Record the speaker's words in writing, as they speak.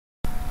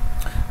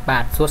បា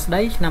ទសួស្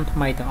តីឆ្នាំថ្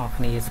មីទាំងអស់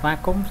គ្នាស្វា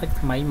គមន៍សាច់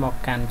ថ្មីមក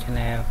កាន់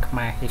Channel ខ្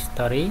មែរ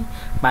History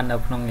បាននៅ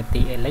ក្នុងនី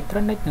តិ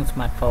Electronic និង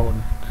Smartphone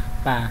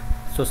បាទ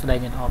សួស្តី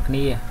អ្នកនរគ្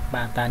នា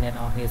បាទតើអ្នកន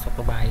រគ្នាសុខស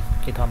ប្បាយ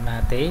ជាធម្មតា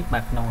ទេបា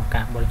ទក្នុងឱ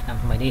កាសបុណ្យឆ្នាំ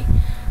ថ្មីនេះ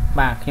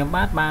បាទខ្ញុំ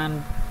បាន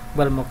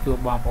វិលមកជួប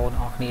បងប្អូន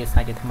អរគ្នាសា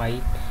ច់ជាថ្មី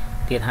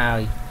ទៀតហើយ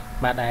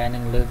បាទដែលនឹ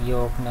ងលើកយ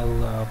កនៅ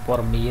ព័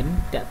ត៌មាន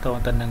ទាក់ទង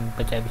ទៅនឹងប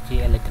ច្ចេកវិទ្យា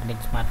Electronic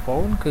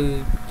Smartphone គឺ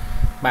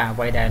បាទអ្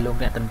វីដែលលោក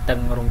អ្នកតឹង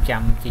រង់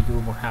ចាំជាយូរ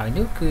មកហើយ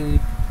នេះគឺ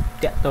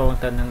តាក់ទង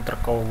ទៅនឹងត្រ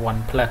កូល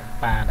OnePlus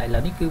បាទឥឡូ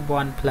វនេះគឺ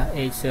OnePlus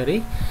 8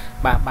 Series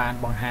បាទបាន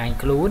បង្ហាញ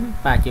ខ្លួន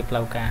បាទជាផ្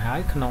លូវការហើ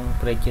យក្នុង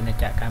ប្រជាជា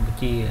តិកម្ពុ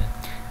ជា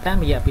តាម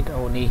រយៈវីដេ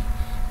អូនេះ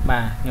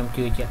បាទខ្ញុំ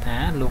ជឿជាក់ថា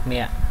លោកអ្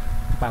នក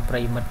បាទប្រិ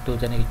យមិត្តទ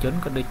ស្សនិកជន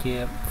ក៏ដូចជា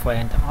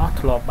fan ទាំងអស់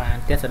ធ្លាប់បាន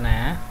ទស្សនា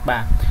បា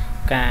ទ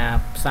ការ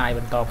ផ្សាយប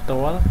ន្តផ្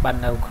ទាល់បាទ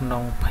នៅក្នុ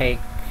ង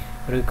page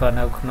ឬក៏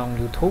នៅក្នុង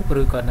YouTube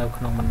ឬក៏នៅ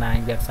ក្នុងបណ្ដាញ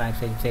website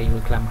ផ្សេងៗមួ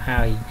យខ្លះ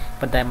ហើយ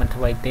ប៉ុន្តែមិន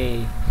ថ្មីទេ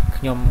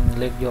ខ្ញុំ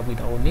លើកយកវី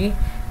ដេអូនេះ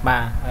បា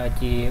ទ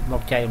ជាម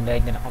កចែករំលែក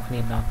ដល់អ្នកគ្នា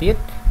ម្ដងទៀត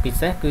ពិ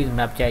សេសគឺស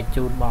ម្រាប់ចែក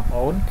ជូនបងប្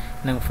អូន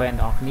និង fan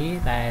របស់គ្នា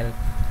ដែល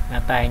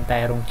តែងតែ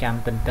រងចាំ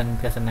ទន្ទឹង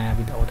ទស្សនា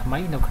វីដេអូថ្មី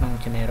នៅក្នុង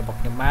channel របស់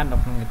ខ្ញុំបាននៅ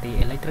ក្នុងនីតិ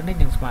Electronic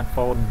និង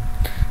Smartphone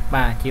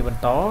បាទជាបន្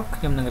ត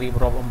ខ្ញុំនឹងរៀប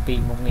រាប់អំពី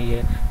មុខងារ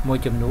មួយ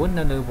ចំនួន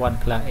នៅលើ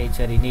OnePlus 8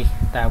 Series នេះ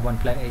តើ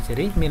OnePlus 8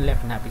 Series មានល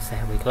ក្ខណៈពិសេស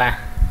អ្វីខ្លះ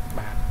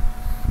បាទ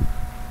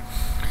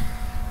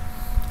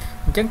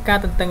អញ្ចឹងការ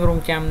ទន្ទឹងរ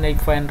ង់ចាំនៃ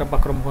fan រប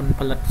ស់ក្រុមហ៊ុន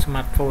ផលិត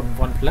smartphone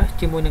OnePlus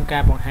ជាមួយនឹងកា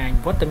របង្ហាញ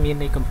វត្តមាន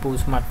នៃកម្ពុជា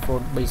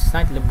smartphone បិសា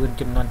ច់ល្បឿន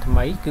ចំនួនថ្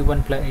មីគឺ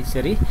OnePlus 8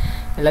 Series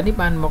ឥឡូវនេះ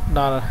បានមក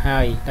ដល់ហើ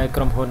យដោយ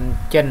ក្រុមហ៊ុន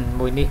ចិន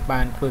មួយនេះ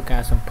បានធ្វើកា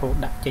រសម្ពោធ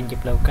ដាក់ចេញជា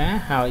ផ្លូវការ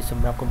ហើយស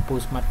ម្រាប់កម្ពុ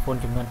ជា smartphone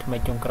ចំនួនថ្មី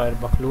ចុងក្រោយរ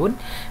បស់ខ្លួន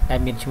ដែល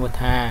មានឈ្មោះ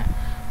ថា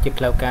ជា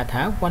ផ្លូវការ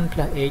ថា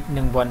OnePlus 8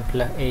 និង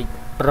OnePlus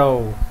 8 Pro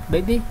ដូ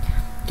ចនេះ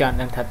ចង់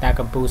ដឹងថាតើ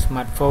កម្ពុជា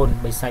smartphone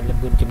បិសាច់ល្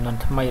បឿនចំនួន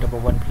ថ្មីរប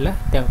ស់ OnePlus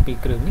ទាំងពីរ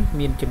គ្រឿងនេះ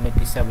មានចំណុច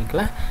ពិសេសអ្វីខ្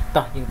លះ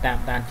តោះយើងតាម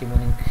ដានជាមួយ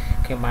នឹង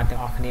ខ្ញុំបានទាំ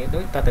ងអស់គ្នាដូ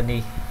ចតទៅ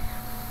នេះ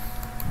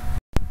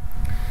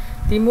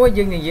ទី1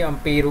យើងនិយាយអំ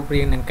ពីរូប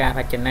រាងនិងការ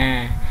រចនា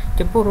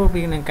ចំពោះរូប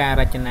រាងនិងការ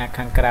រចនា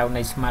ខាងក្រៅ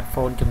នៃ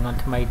smartphone ចំនួន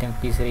ថ្មីទាំង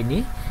ពីរស៊េរី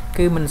នេះ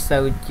គឺមិនសូ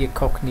វជា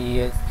ខុស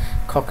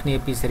គ្នា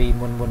ពីស៊េរី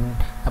មុន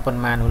ប៉ុ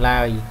ន្មាននោះ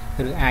ឡើយ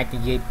ឬអាចនិ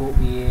យាយពួក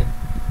វា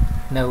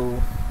នៅ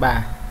បា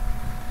ទ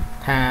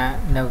ថា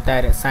នៅតែ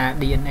រក្សា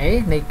DNA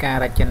នៃការ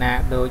រចនា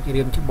ដោយ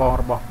រាមច្បង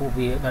របស់ពួក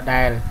វាដ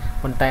ដែល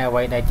ប៉ុន្តែអ្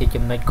វីដែលជា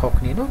ចំណុចខុស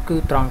គ្នានោះគឺ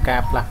ត្រង់កា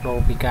រផ្លាស់ប្ដូរ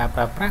ពីការប្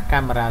រើប្រាស់កា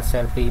មេរ៉ា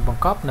selfie ប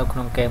ង្កប់នៅក្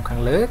នុងហ្គេមខា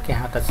ងលើគេ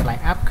ហៅថា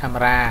slide up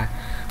camera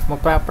មក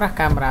ប្រើប្រាស់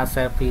កាមេរ៉ា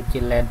selfie ជា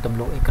lens ទម្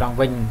លុះអេក្រង់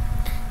វិញ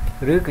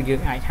ឬក៏យើ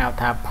ងអាចហៅ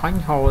ថា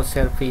punch hole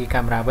selfie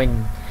camera វិញ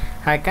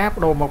ហើយការប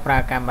ដូរមកប្រើ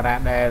កាមេរ៉ា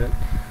ដែល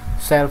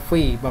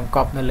selfie បង្ក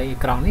ប់នៅលើអេ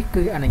ក្រង់នេះ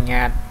គឺអនុញ្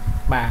ញាត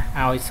បាទ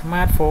ឲ្យ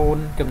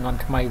smartphone ចំនួន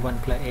ថ្មី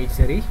OnePlus 8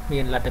 Series មា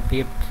នលទ្ធភា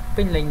ព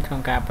ពេញលេញក្នុ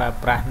ងការប្រើ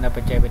ប្រាស់នៅប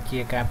ច្ចេកវិទ្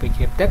យាការពារ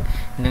ជាតិទឹក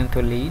និង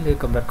ធូលីលើ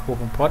កម្រិតខ្ពស់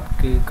បំផុត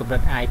គឺកម្រិ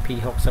ត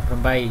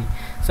IP68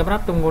 សម្រា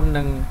ប់ទម្ងន់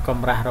និងក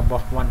ម្រាស់រប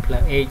ស់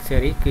OnePlus 8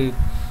 Series គឺ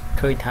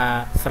ឃើញថា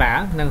ស្រាល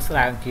និងស្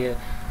ដើង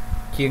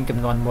ជាងចំ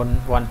នួនមុន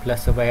OnePlus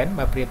 7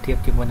បើប្រៀបធៀប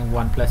ជាមួយនឹង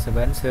OnePlus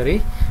 7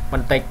 Series ប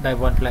ន្តិចដោយ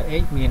OnePlus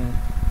 8មាន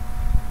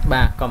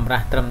បាទកម្រា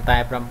ស់ត្រឹមតែ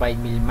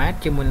 8 មីលីម៉ែត្រ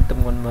ជាមួយនឹងទ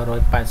ម្ងន់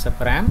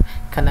 180 ក្រាម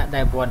ខណៈ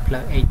ដែល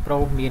OnePlus 8 Pro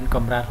មានក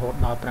ម្រាស់រហូត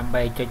ដល់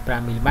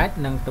 8.5 មីលីម៉ែត្រ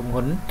និងទម្ង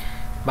ន់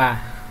បាទ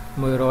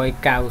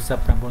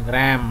 199 ក្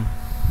រាម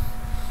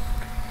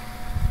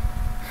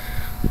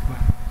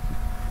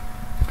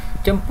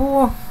ចំពោះ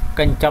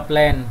កញ្ចប់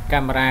lens កា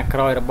មេរ៉ាក្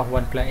រោយរបស់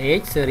OnePlus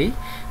 8 Series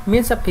មា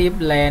នសភាព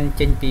lens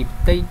ចេញពី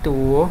ផ្ទៃ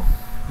តួ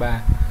បា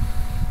ទ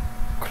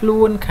ខ្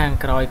លួនខាង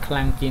ក្រោយខ្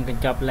លាំងជាងក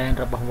ញ្ចប់ lens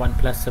របស់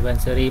OnePlus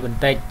 7 Series បន្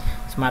តិច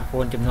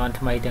smartphone ចំនួន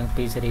ថ្មីទាំង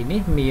ពីរ Series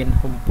នេះមាន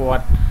ហ៊ុមព័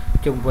ទ្ធ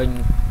ជុំវិញ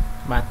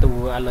បាទតួ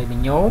អាឡុយមី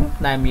ញ៉ូម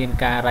ដែលមាន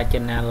ការរច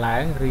នាឡើ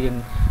ងរាង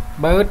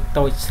បឺត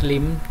តូច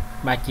slim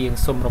បាទជាង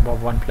ស៊ុមរបស់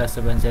OnePlus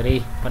 7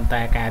 Series ប៉ុន្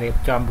តែការរៀប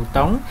ចំប៊ូ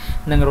តុង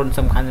និងរុន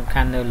សំ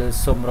ខាន់នៅលើ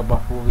ស៊ុមរប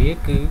ស់ពួកវា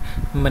គឺ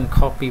មិន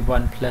ខុសពី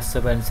OnePlus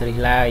 7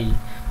 Series ឡើយ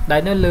ដែ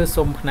លនៅលើ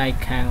ស៊ុមផ្នែក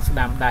ខាងស្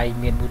ដាំដៃ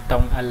មានប៊ូតុ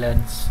ង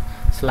Alert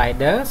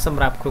Slider ស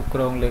ម្រាប់គ្រប់គ្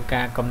រងលើ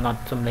ការកំណត់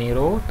សំឡេង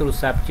រោទូរ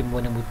ស័ព្ទជាមួ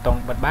យនឹងប៊ូតុង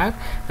បិទបើក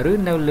ឬ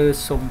នៅលើ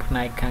ស៊ុមផ្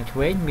នែកខាងឆ្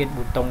វេងមាន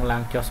ប៊ូតុងឡើ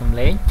ងចុះសំ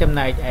ឡេងចំ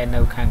ណែកឯនៅ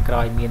ខាងក្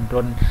រោយមាន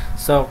រុន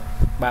សោក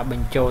បាទប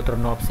ញ្ចូលទ្រ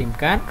នាប់ SIM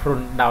card រុ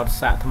នដោត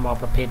សាកថ្ម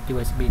ប្រភេទ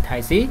USB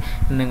Type C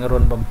និងរុ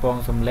នបំពង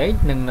សំឡេង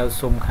និងនៅ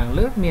ស៊ុមខាង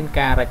លើមាន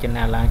ការរច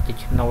នាឡើងជា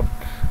ឆ្នូត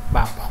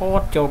បាទផ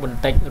តចូលបន្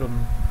តិចរំ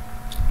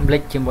លេ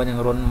ចជាមួយនឹង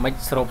រុនមិច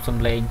ស្រូបសំ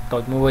ឡេងតូ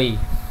ចមួយ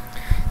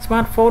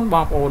Smartphone ប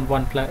ងប្អូន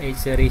OnePlus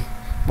 8 Series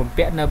បំ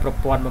ពាក់នៅប្រ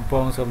ព័ន្ធបំព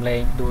ងសំឡេ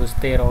ង Dual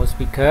Stereo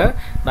Speaker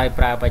ដោយ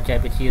ប្រើបច្ចេក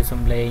វិទ្យា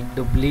សំឡេង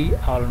Dolby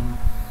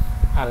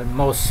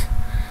Atmos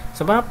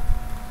សម្រាប់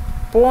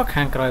ពណ៌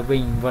ខាងក្រោយវិ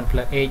ញ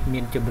OnePlus 8 មា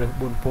នជម្រើស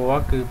4ពណ៌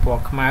គឺព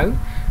ណ៌ខ្មៅ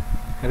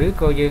ឬ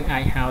ក៏យើងអា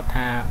ចហៅ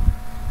ថា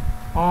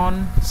On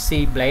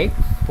Sea Black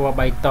ពណ៌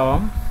បៃតង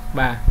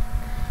បា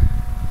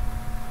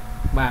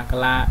ទ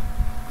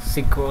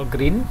Classical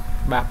Green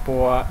បាទព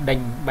ណ៌ដេញ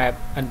បែប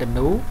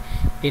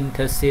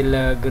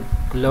Interstellar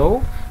Glow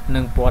និ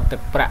ងពណ៌ទឹ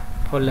កប្រាក់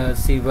Polar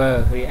Silver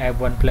ឬឯ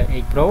OnePlus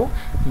 8 Pro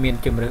មាន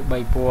ជម្រើស3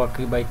ពណ៌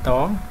គឺបៃត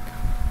ង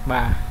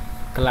បាទ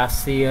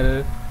Glacial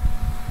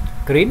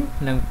Green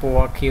និងព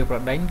ណ៌ខៀវប្រ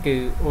ដេញគឺ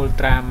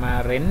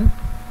Ultramarine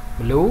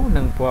Blue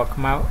និងពណ៌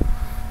ខ្មៅ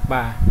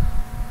បាទ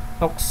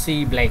Oxy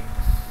Black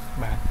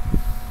បាទ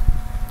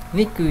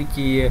នេះគឺ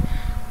ជា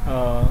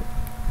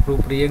រូ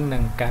បរាងនិ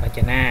ងការរច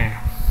នា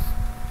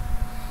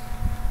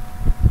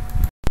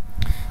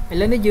ឥ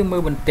ឡូវនេះយើងមើ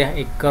លបន្ទះ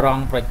អេក្រ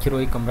ង់ប្រជ្រួ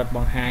យកម្រិតប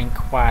ង្ហាញ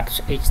Quad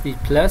HD+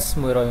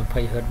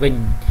 120Hz វិញ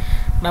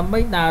ដើម្បី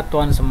ដើរ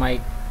ទាន់សម័យ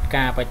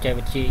ការបច្ចេក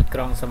វិទ្យាអេក្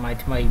រង់សម័យ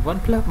ថ្មី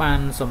OnePlus បាន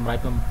សម្រេច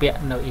បំពាក់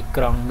នៅអេ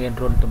ក្រង់មាន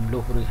រន្ធទម្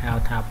លុះឬហៅ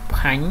ថា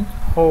ផាញ់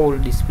Whole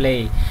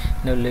Display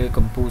នៅលើ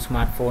កំពូល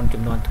Smartphone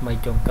ចំនួនថ្មី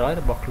ចុងក្រោយ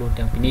របស់ខ្លួន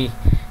ទាំងពីរនេះ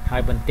ហើ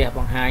យបន្ទះប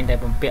ង្ហាញដែល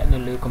បំពាក់នៅ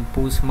លើកំ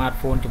ពូល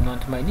Smartphone ចំនួន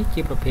ថ្មីនេះ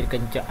ជាប្រភេទក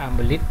ញ្ចក់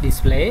AMOLED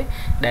Display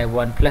ដែល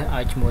OnePlus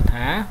ឲ្យឈ្មោះ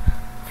ថា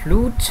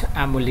Fluid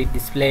AMOLED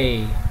Display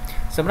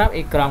សម្រាប់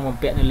អេក្រង់បំ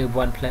ពាក់នៅលើ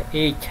OnePlus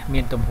 8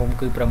 មានទំហំ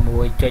គឺ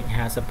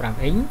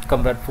 6.55 អ៊ីនក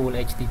ម្រិត Full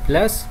HD+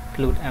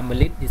 Fluid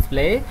AMOLED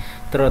Display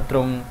ទ្រទ្រ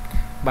ង់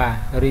បាទ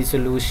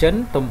Resolution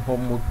ទំហំ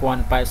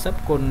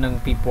 1080 គុណនឹង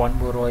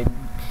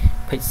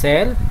 2400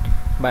 Pixel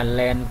បាទ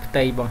Lens ផ្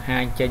ទៃបង្ហា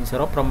ញចេញស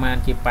រុបប្រមាណ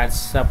ជា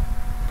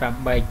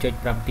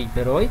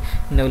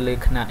 88.7% នៅលើ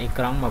ខ្នាតអេ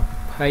ក្រង់20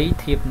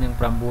 ធៀបនឹង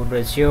 9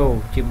 ratio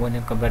ជាមួយនឹ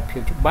ងកម្រិតភា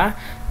ពច្បាស់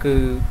គឺ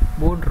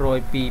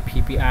 402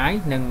 ppi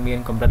និងមាន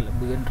កម្រិតល្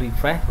បឿន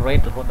refresh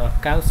rate រហូតដល់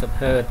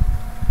 90Hz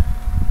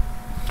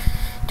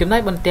ចំណែ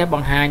កបន្ទះប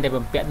ង្ហាញដែល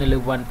បំពាក់នៅលើ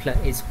OnePlus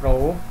 8 Pro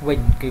វិ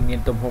ញគឺមាន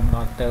ទំហំដ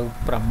ល់ទៅ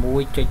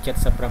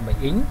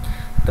 6.78 អ៊ីន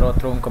ទ្រ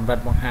ទ្រង់កម្រិត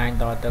បង្ហាញ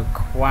ដល់ទៅ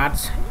Quad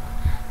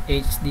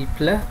HD+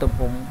 ទំ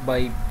ហំ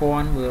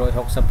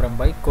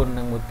 3168 គុណ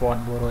នឹង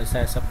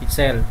 1440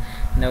 pixel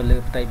នៅលើ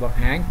ផ្ទៃបង្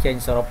ហាញចេញ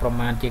សរុបប្រ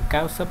មាណជា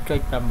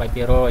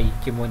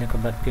 90.8% ជាមួយនឹងក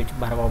ម្រិតភាពច្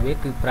បាស់របស់វា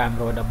គឺ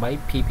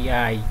 513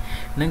 ppi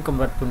និងក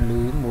ម្រិតពន្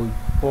លឺ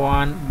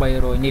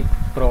 1300 nit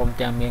ព្រម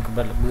ទាំងមានកម្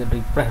រិតល្បឿន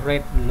refresh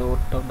rate លោត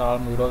ទៅដល់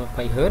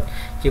 120Hz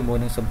ជាមួយ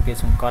នឹងសម្ពាធ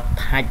សង្កត់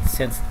touch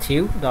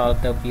sensitive ដល់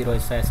ទៅ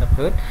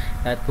 240Hz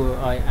ដែលធ្វើ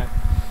ឲ្យ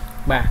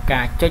បាទ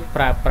ការចុច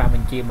ប្រើប្រាស់ប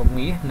ញ្ជាមុខ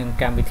ងារនិង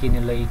កម្មវិធី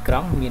នៅលើអេក្រ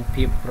ង់មាន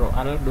ភាពរ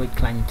អិលដូច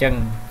ខ្លាញ់អញ្ចឹង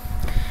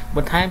ប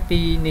ន្ថែមពី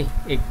នេះ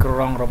អេក្រ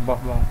ង់រប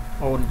ស់បង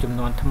អូនចំ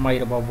នួនថ្មី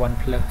របស់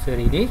OnePlus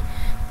series នេះ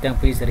ទាំង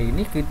ពីរ series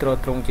នេះគឺទ្រ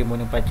ទ្រង់ជាមួយ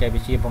នឹងបច្ចេក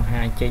វិទ្យាបង្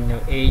ហាញចេញនៅ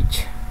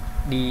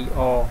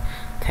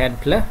HDR10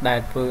 Plus ដែល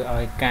ធ្វើ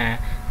ឲ្យការ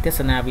ទស្ស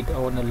នាវីដេ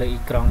អូនៅលើ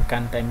អេក្រង់កា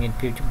ន់តែមាន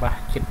ភាពច្បាស់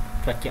ជិត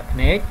ត្រជាក់ភ្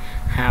នែក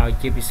ហើយ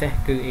ជាពិសេស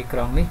គឺអេក្រ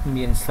ង់នេះ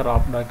មានស្រ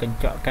បដោយកញ្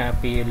ចក់ការ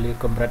ពារលើ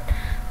កម្រិត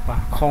បា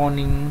ទ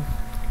Corning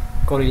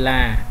Gorilla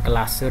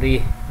Glass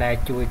Series ដែល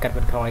ជួយកាត់ប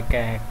ន្ថយ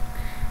ការ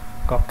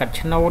កកាត់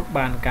ឆ្នោត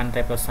បានកាន់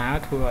តែប្រសើរ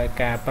ធ្វើឲ្យ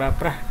ការប្រើ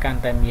ប្រាស់កាន់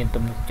តែមាន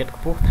ទំនុកចិត្ត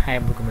ខ្ពស់ថែម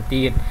មួយកម្រិត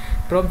ទៀត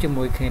ព្រមជា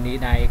មួយគ្នានេះ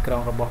ដែរអេក្រ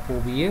ង់របស់ពួក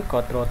វាក៏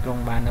ទ្រទ្រ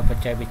ង់បាននៅប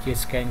ច្ចេកវិទ្យា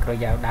Scan ក្រ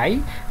យៅដៃ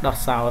ដោះ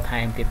សោ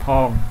ថែមទៀតផ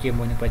ងជា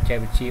មួយនឹងបច្ចេក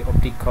វិទ្យា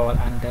Optical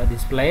Under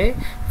Display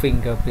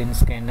Fingerprint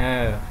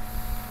Scanner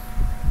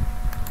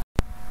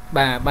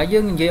បាទបើយើ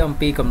ងនិយាយអំ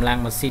ពីកម្លាំង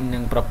ម៉ាស៊ីននិ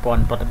ងប្រព័ន្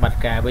ធប្រតិបត្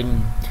តិការវិញ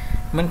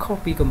មិនខុស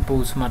ពីកំពូ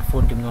ល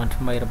Smartphone ចំនួន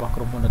ថ្មីរបស់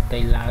ក្រុមហ៊ុនដទៃ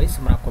ឡើយស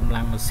ម្រាប់កម្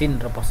លាំងម៉ាស៊ីន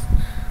របស់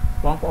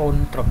បងប្អូន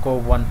ត្រកូល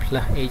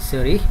OnePlus 8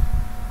 series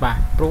បាទ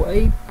ព្រោះអី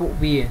ពួក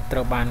វាត្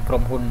រូវបានក្រុ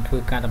មហ៊ុនធ្វើ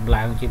ការដំ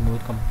ឡើងជាមួយ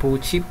កំពូល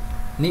chip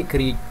និក្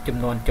រិចចំ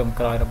នួនចុង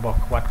ក្រោយរបស់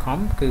Qualcomm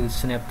គឺ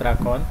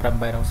Snapdragon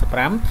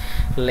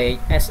 865 លេខ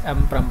SM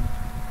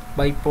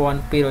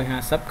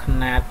 3250 ខ្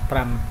នាត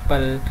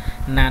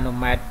 7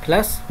 nanometer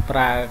plus ប្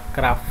រើ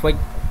graphic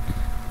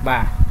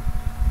បាទ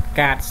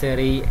card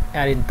series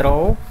Adreno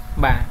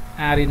បាទ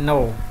Adreno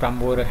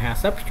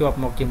 950ភ្ជាប់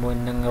មកជាមួយ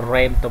នឹង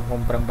RAM ទំហំ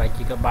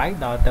 8GB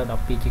ដល់ទៅ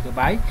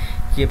 12GB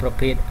ជាប្រ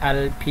ភេទ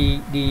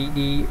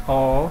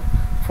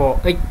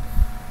LPDDR4X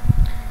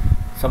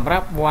សម្រា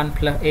ប់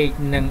OnePlus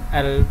 8 និង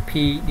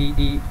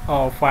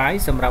LPDDR5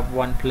 សម្រាប់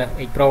OnePlus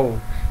 8 Pro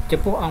ចំ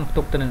ពោះអង្គផ្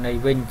ទុកទិន្នន័យ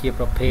វិញជា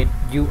ប្រភេទ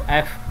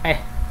UFS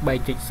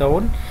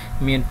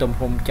 3.0 មានទំ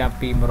ហំចាប់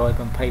ពី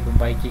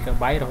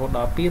 128GB រហូតដ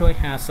ល់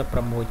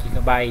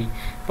 256GB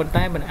ប៉ុន្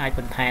តែមិនអាចប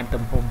ន្ថែម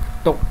ទំហំផ្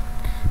ទុក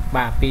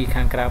បាទពី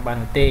ខាងក្រៅបាន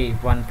នោះទេ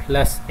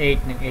OnePlus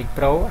 8 និង 8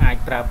 Pro អាច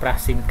ប្រើប្រាស់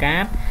SIM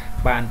card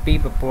បានពីរ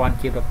ប្រព័ន្ធ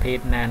ជាប្រភេទ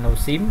Nano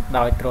SIM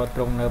ដោយទ្រទ្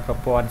រង់នៅប្រ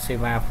ព័ន្ធសេ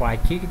វា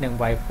 5G និង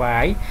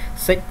Wi-Fi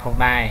 6 ផង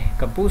ដែរ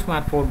កំពូល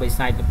Smartphone បិ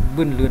សាយល្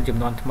បឿនលឿនចំ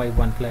នួនថ្មី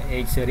OnePlus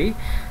 8 series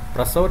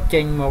ប្រសូត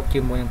ចេញមក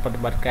ជាមួយនឹងប្រតិ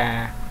បត្តិការ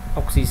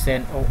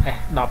Oxygen OS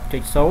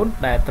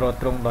 10.0 ដែលទ្រ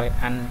ទ្រង់ដោយ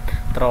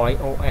Android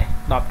OS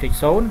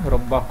 10.0 រ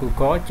បស់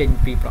Google ចេញ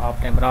ពីប្រអប់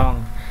តែម្ដង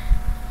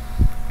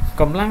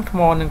កម្លាំងថ្ម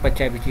និងបច្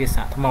ចេកវិទ្យា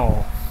សាកថ្ម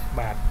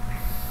បាទ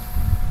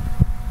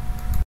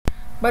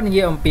និ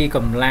យាយអំពីក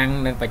ម្លាំង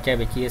និងបច្ចេក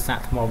វិទ្យាសាក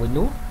ថ្មវិញ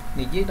នោះ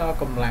និយាយដល់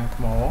កម្លាំង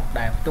ថ្ម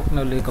ដែលផ្ទុក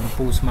នៅលើកំ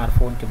ពូល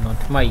Smartphone ចំនួន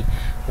ថ្មី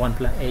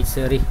OnePlus 8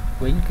 series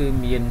វិញគឺ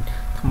មាន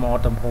ថ្ម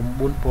ទំហំ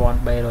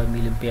 4300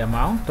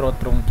 mAh ទ្រ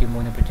ទ្រង់ជាមួ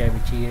យនឹងបច្ចេក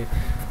វិទ្យា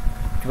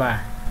ច្បាស់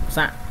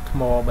សាកថ្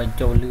មបញ្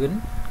ចូលលឿន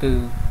គឺ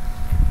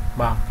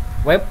បាទ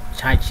Web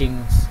Charging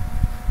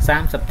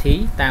 30T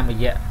តាមរ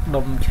យៈ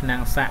ដុំឆ្នាំ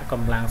ងសាកក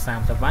ម្លាំង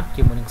 30W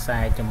ជាមួយនឹងខ្សែ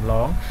ចម្ល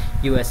ង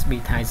USB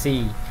Type C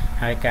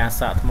ហើយការ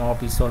សាកថ្ម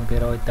ពី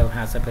 0% ទៅ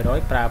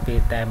 50% ប្រើពេល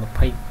តែ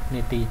22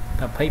នា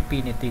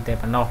ទីតែ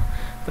ប៉ុណ្ណោះ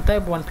ប៉ុន្តែ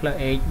OnePlus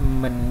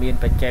 8 មិនមាន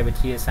បច្ចេកវិ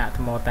ទ្យាសាក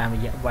ថ្មតាមរ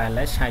យៈ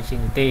wireless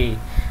charging ទេ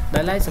ដោ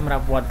យឡែកសម្រា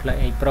ប់ OnePlus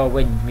 8 Pro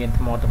វិញមាន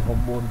ថ្មទំហំ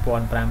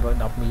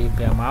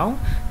 4510 mAh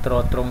ទ្រ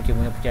ទ្រង់ជា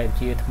មួយបច្ចេកវិ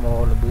ទ្យាថ្ម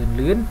ល្បឿន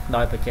លឿន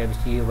ដោយបច្ចេកវិ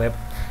ទ្យា Web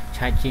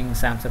Charging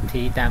 30T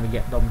តាមរ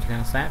យៈដុំឆ្នាំ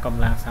ងសាកក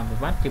ម្លាំង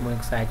 30W ជាមួយ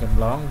ខ្សែចម្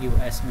លង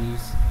USB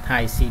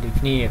Type C ដូច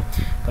គ្នា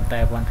ប៉ុន្តែ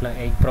OnePlus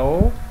 8 Pro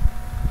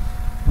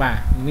បាទ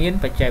មាន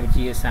បច្ចេកវិ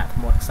ទ្យាសាក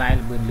ថ្មខ្សែល្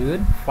បឿនលឿន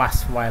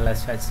Fast Wireless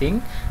Charging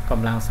ក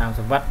ម្លាំង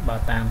 30W បើ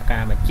តាមកា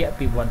របញ្ជាក់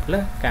ពី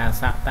OnePlus ការ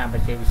សាកតាមប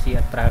ច្ចេកវិទ្យា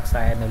ប្រើខ្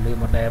សែនៅលើ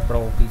model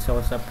Pro ពី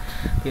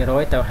 0%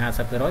 ទៅ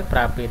 50% ប្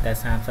រើពេលតែ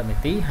30នា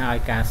ទីហើយ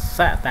ការ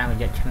សាកតាមរ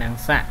យៈឆ្នាំង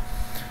សាក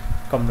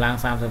កម្លាំង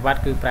 30W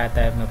គឺប្រើ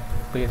តែ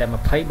ពេលតែ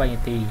23នា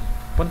ទី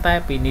ប៉ុន្តែ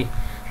ពីនេះ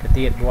ទៅ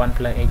ទៀត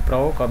OnePlus 8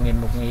 Pro ក៏មាន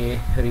មុខងារ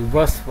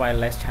Reverse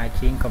Wireless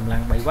Charging កម្លាំ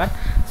ង 3W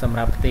សម្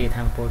រាប់ផ្ទេរ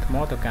ថាមពលថ្ម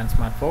ទៅកាន់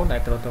Smartphone ដែ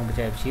លទ្រទ្រង់បច្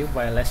ចេកវិទ្យា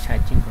Wireless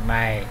Charging ផង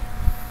ដែរ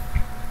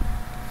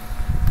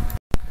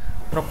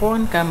ប្រព័ន្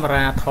ធកាមេ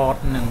រ៉ាថត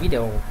និងវីដេ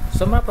អូ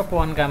សម្រាប់ប្រ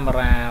ព័ន្ធកាមេ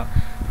រ៉ា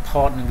ថ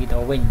តនិងវីដេ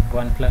អូវិញ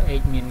OnePlus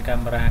 8 មានកា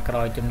មេរ៉ាក្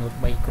រោយចំនួន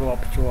3គ្រា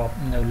ប់ភ្ជាប់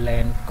នៅ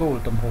lens cool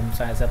ទំហំ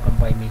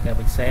 48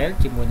 megapixel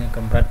ជាមួយនឹងក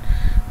ម្រិត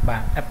បា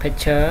ទ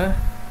aperture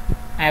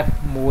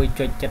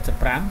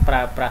f1.75 ប្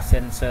រើប្រាស់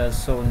sensor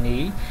Sony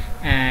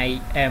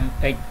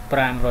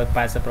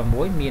IMX586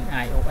 មាន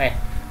iOS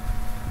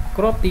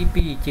គ្រាប់ទី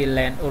2ជា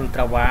lens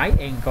ultra wide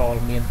angle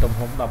មានទំ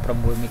ហំ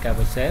 16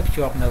 megapixel ភ្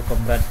ជាប់នៅក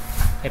ម្រិត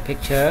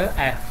aperture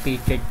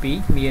f2.2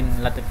 មាន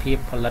លទ្ធភាព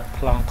ផលិត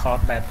ប្លង់ថត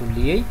បែបទូ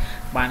លាយ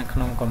បានក្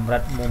នុងកម្រិ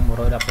តមុំ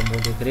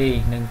 116 degree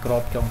និងគ្រា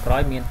ប់ចុងក្រោ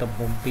យមានទំ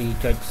ហំ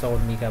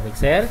 2.0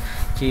 megapixel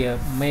ជា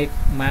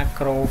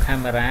macro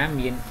camera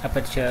មាន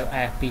aperture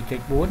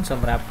f2.4 ស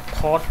ម្រាប់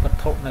ថតវត្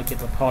ថុនៅជិត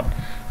បំផុត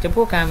ចំ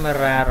ពោះកាមេ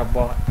រ៉ារប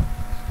ស់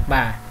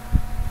បាទ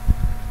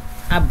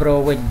Abro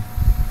វិញ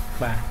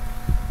បាទ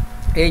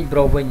 8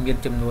 Pro វិញមាន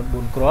ចំនួន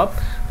4គ្រាប់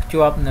ភ្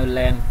ជាប់នៅ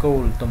lens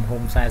cool ទំ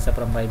ហំ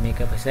 48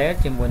 megapixel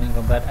ជាមួយនឹងក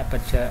ម្រិត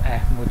aperture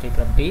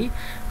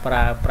f1.7 ប្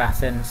រើប្រាស់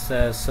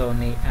sensor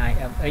Sony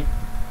IMX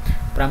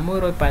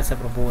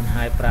 589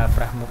 ហើយប្រើ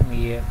ប្រាស់មុខ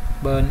ងារ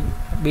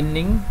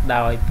binning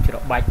ដោយច្រ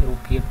បាច់រូប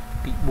ភាព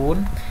ពី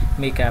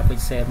 4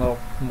 megapixel មក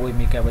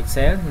 1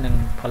 megapixel និង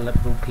ផលិត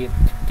រូបភាព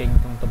ចេញ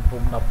ក្នុងទំ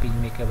ហំ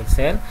 12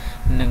 megapixel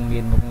និងមា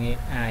នមុខងារ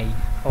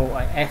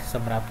iOS ស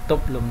ម្រាប់ទ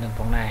ប់លំនឹង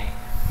ផងដែរ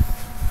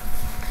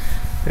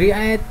រី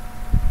ឯ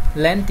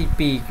lens ទី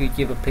2គឺ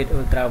ជាប្រភេទ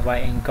ultra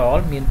wide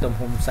angle មានទំ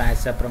ហំ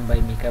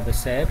 48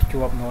 megapixel ភ្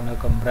ជាប់មកនៅ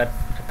កម្រិត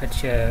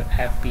aperture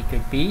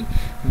f2.2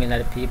 មានល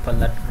ទ្ធភាពផ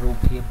លិតរូប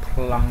ភាព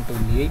ប្លង់ទូ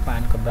លាយបា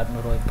នកម្រិត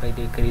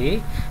 120 degree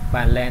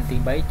បាទ lens ទី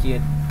3ជា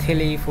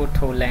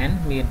telephoto lens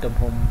មានទំ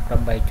ហំ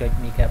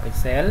 8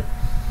 megapixel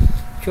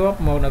ភ្ជាប់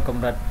មកនៅក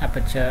ម្រិត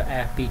aperture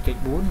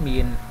f2.4 មា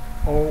ន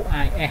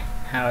OIS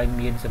ហើយ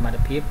មានសមត្ថ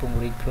ភាពព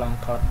ង្រីកប្លង់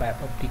ថតបែប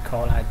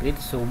optical hybrid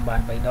zoom បា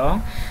ន 3 ដង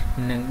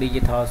និង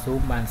digital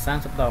zoom បាន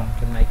 30 ដង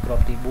ចំណែកគ្រា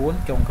ប់ទី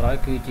 4 ចុងក្រោយ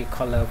គឺជា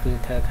color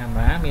filter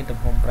camera មានទំ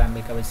ហំ 5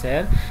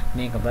 megapixel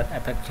មានកម្រិត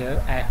aperture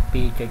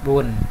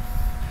f2.4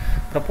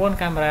 ប្រព័ន្ធ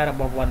កាមេរ៉ារ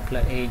បស់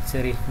OnePlus 8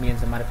 series មាន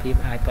សមត្ថភាព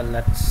អាចផ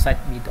លិតសា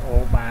ច់វីដេអូ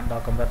បានដ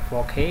ល់កម្រិត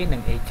 4K និ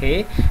ង 8K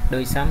ដោ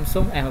យ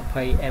Samsung M20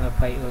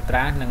 M20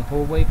 Ultra និង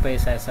Huawei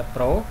P40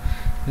 Pro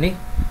នេះ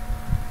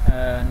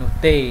នោះ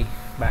ទេ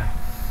បាទ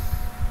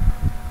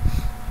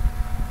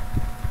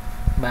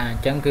បាទអ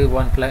ញ្ចឹងគឺ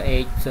OnePlus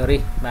 8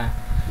 series បាទ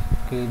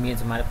គឺមាន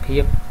សមត្ថភា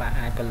ពបាទ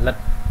អាចផលិត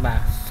បា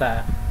ទ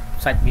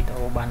សាច់វីដេ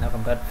អូបានដល់ក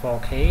ម្រិត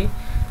 4K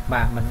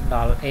បាទមិនដ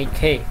ល់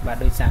 8K បាទ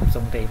ដោយ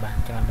Samsung ទេបាទអ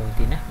ញ្ចឹងអត់ដូច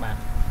ទេណាបាទ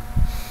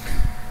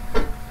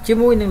ជា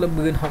មួយនឹងល្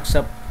បឿន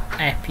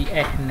 60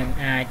 fps និង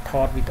អាចថ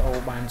តវីដេអូ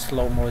បាន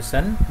slow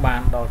motion បា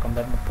នដល់កម្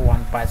រិត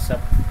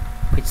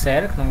 1080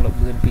 pixel ក្នុងល្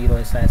បឿន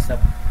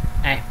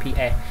 240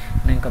 fps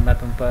និងកម្រិត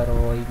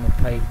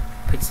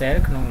 720 pixel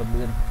ក្នុងល្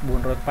បឿន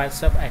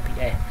 480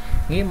 fps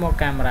ងាកមក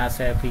កាមេរ៉ា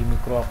selfie មួ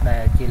យគ្រាប់ដែ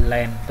លជា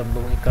lens ទម្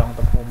លុះអេក្រង់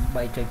ទំហំ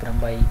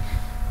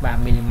 3.8 បាទ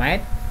មីលីម៉ែ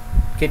ត្រ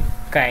ជិត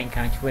កែង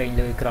ខាងឆ្វេង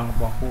លើអេក្រង់រ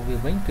បស់ពួកវា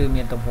វិញគឺ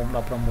មានទំហំ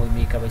 16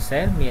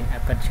 megapixel មាន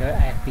aperture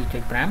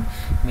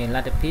f2.5 មានល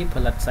ទ្ធភាពផ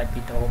លិតសាច់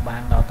វីដេអូបា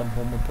នដល់ទំ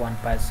ហំ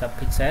 1080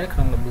 pixel ក្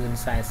នុងល្បឿន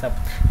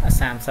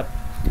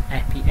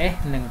 30 fps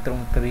និងទ្រ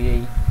ង់ទ្រាយ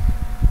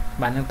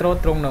បាទនឹងទ្រ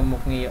ទ្រង់នៅមុ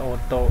ខងារ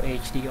auto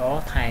HDR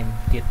ថែម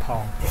ទៀតផ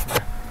ងបា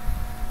ទ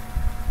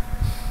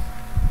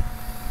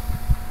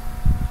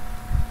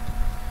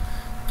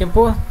ចំ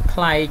ពោះ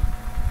ថ្លៃ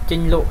ចេ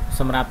ញលក់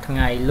សម្រាប់ថ្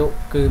ងៃលក់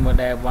គឺ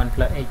model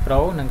OnePlus 8 Pro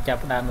នឹងចាប់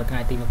ផ្ដើមនៅថ្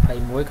ងៃទី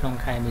 21 ក្នុង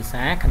ខែមេ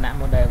សាខណៈ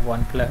model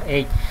OnePlus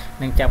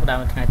 8នឹងចាប់ផ្ដើម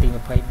នៅថ្ងៃទី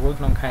 24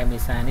 ក្នុងខែមេ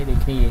សានេះដូច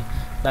គ្នា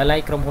ដោយឡែក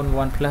ក្រុមហ៊ុន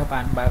OnePlus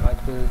បានបើកឲ្យ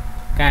ធ្វើ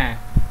ការ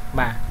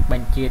បាទប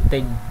ញ្ជាទិ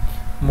ញ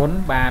មុន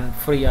បាន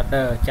free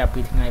order ចាប់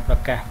ពីថ្ងៃប្រ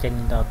កាសចេញ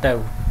តទៅ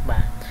បា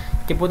ទ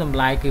ចំពោះតម្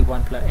លៃគឺ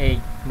OnePlus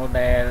 8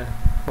 model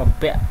បំ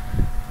ពាក់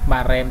បា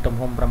ទ RAM ទំ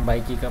ហំ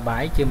 8GB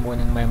ជាមួយ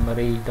នឹង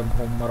memory ទំ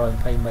ហំ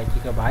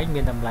 128GB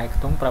មានតម្លៃ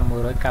ខ្ទង់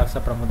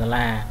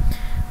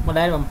 $599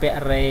 model បំពាក់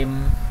RAM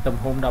ទំ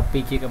ហំ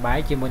 12GB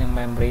ជាមួយនឹង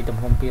memory ទំ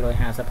ហំ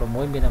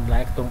 256 មានតម្លៃ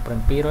ខ្ទង់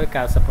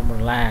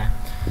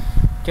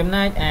 $799 ចំ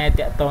ណែកឯ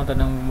តាក់ទងទៅ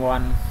នឹង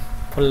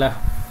OnePlus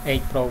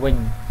 8 Pro វិញ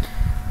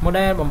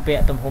model បំពា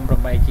ក់ទំហំ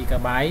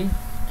 8GB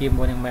ជា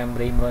មួយនឹង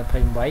memory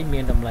 128មា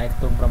នតម្លៃខ្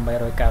ទង់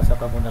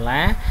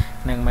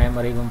 $899 និង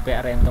memory បំពា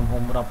ក់ RAM ទំ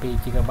ហំ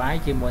 12GB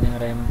ជាមួយនឹង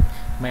RAM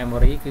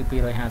memory គឺ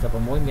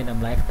 256មានត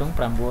ម្លៃខ្ទង់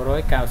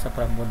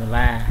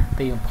 $999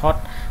 ទីបំផុត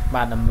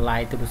បាទតម្លៃ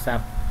ទូរស័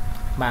ព្ទ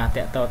បាទ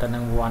តាក់ទងទៅនឹ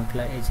ង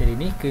OnePlus 8 series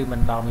នេះគឺមិ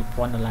នដល់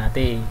$1000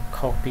ទេ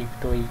ខុសពី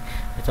ផ្ទុយ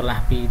ចន្លោះ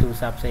ពីទូរ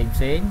ស័ព្ទ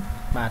ផ្សេង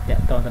បាទតា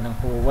ក់ទងទៅនឹង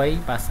Huawei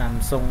បាទ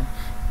Samsung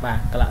បាទ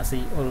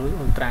Galaxy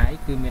Ultra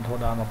គឺមានរហូត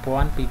ដល់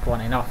1000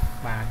 2000ឯណោះ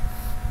បាទ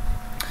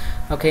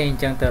អូខេអ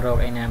ញ្ចឹងទៅរក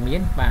ឯណាមា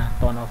នបាទ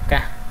តនឱ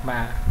កាស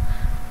បាទ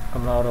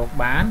កំឡរក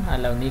បានឥ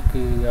ឡូវនេះ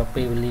គឺ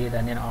ពេលវេលាដែ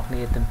លអ្នកនរគ្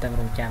នាទន្ទឹង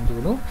រង់ចាំយូរ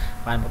នោះ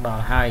បានមកដ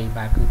ល់ហើយ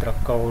បាទគឺត្រ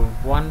កូល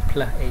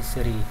OnePlus 8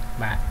 series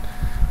បាទ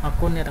អរ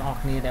គុណអ្នកទាំងអ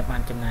ស់គ្នាដែលបា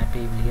នចំណាយ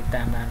ពេលវេលា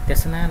តាមដានទ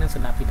ស្សនានិង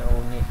ស្ដាប់វីដេអូ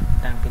នេះ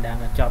តាំងពីដើម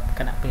ដល់ចប់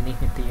គណៈពេលនេះ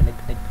នីតិ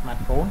Electronic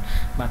Smartphone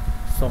បាទ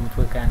សូមធ្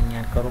វើការអនុញ្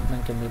ញាតគោរពនិ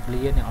ងជំរាប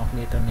លាអ្នកនរគ្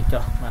នាទៅនេះ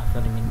ចុះបាទសូ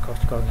មមានខុស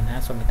ឆ្គងណា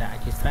សូមមេត្តាអ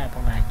ធិស្ឋានផ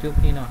ងដែរជួប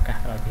គ្នានៅឱកាស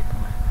ក្រោយទៀតផ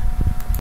ងបាទ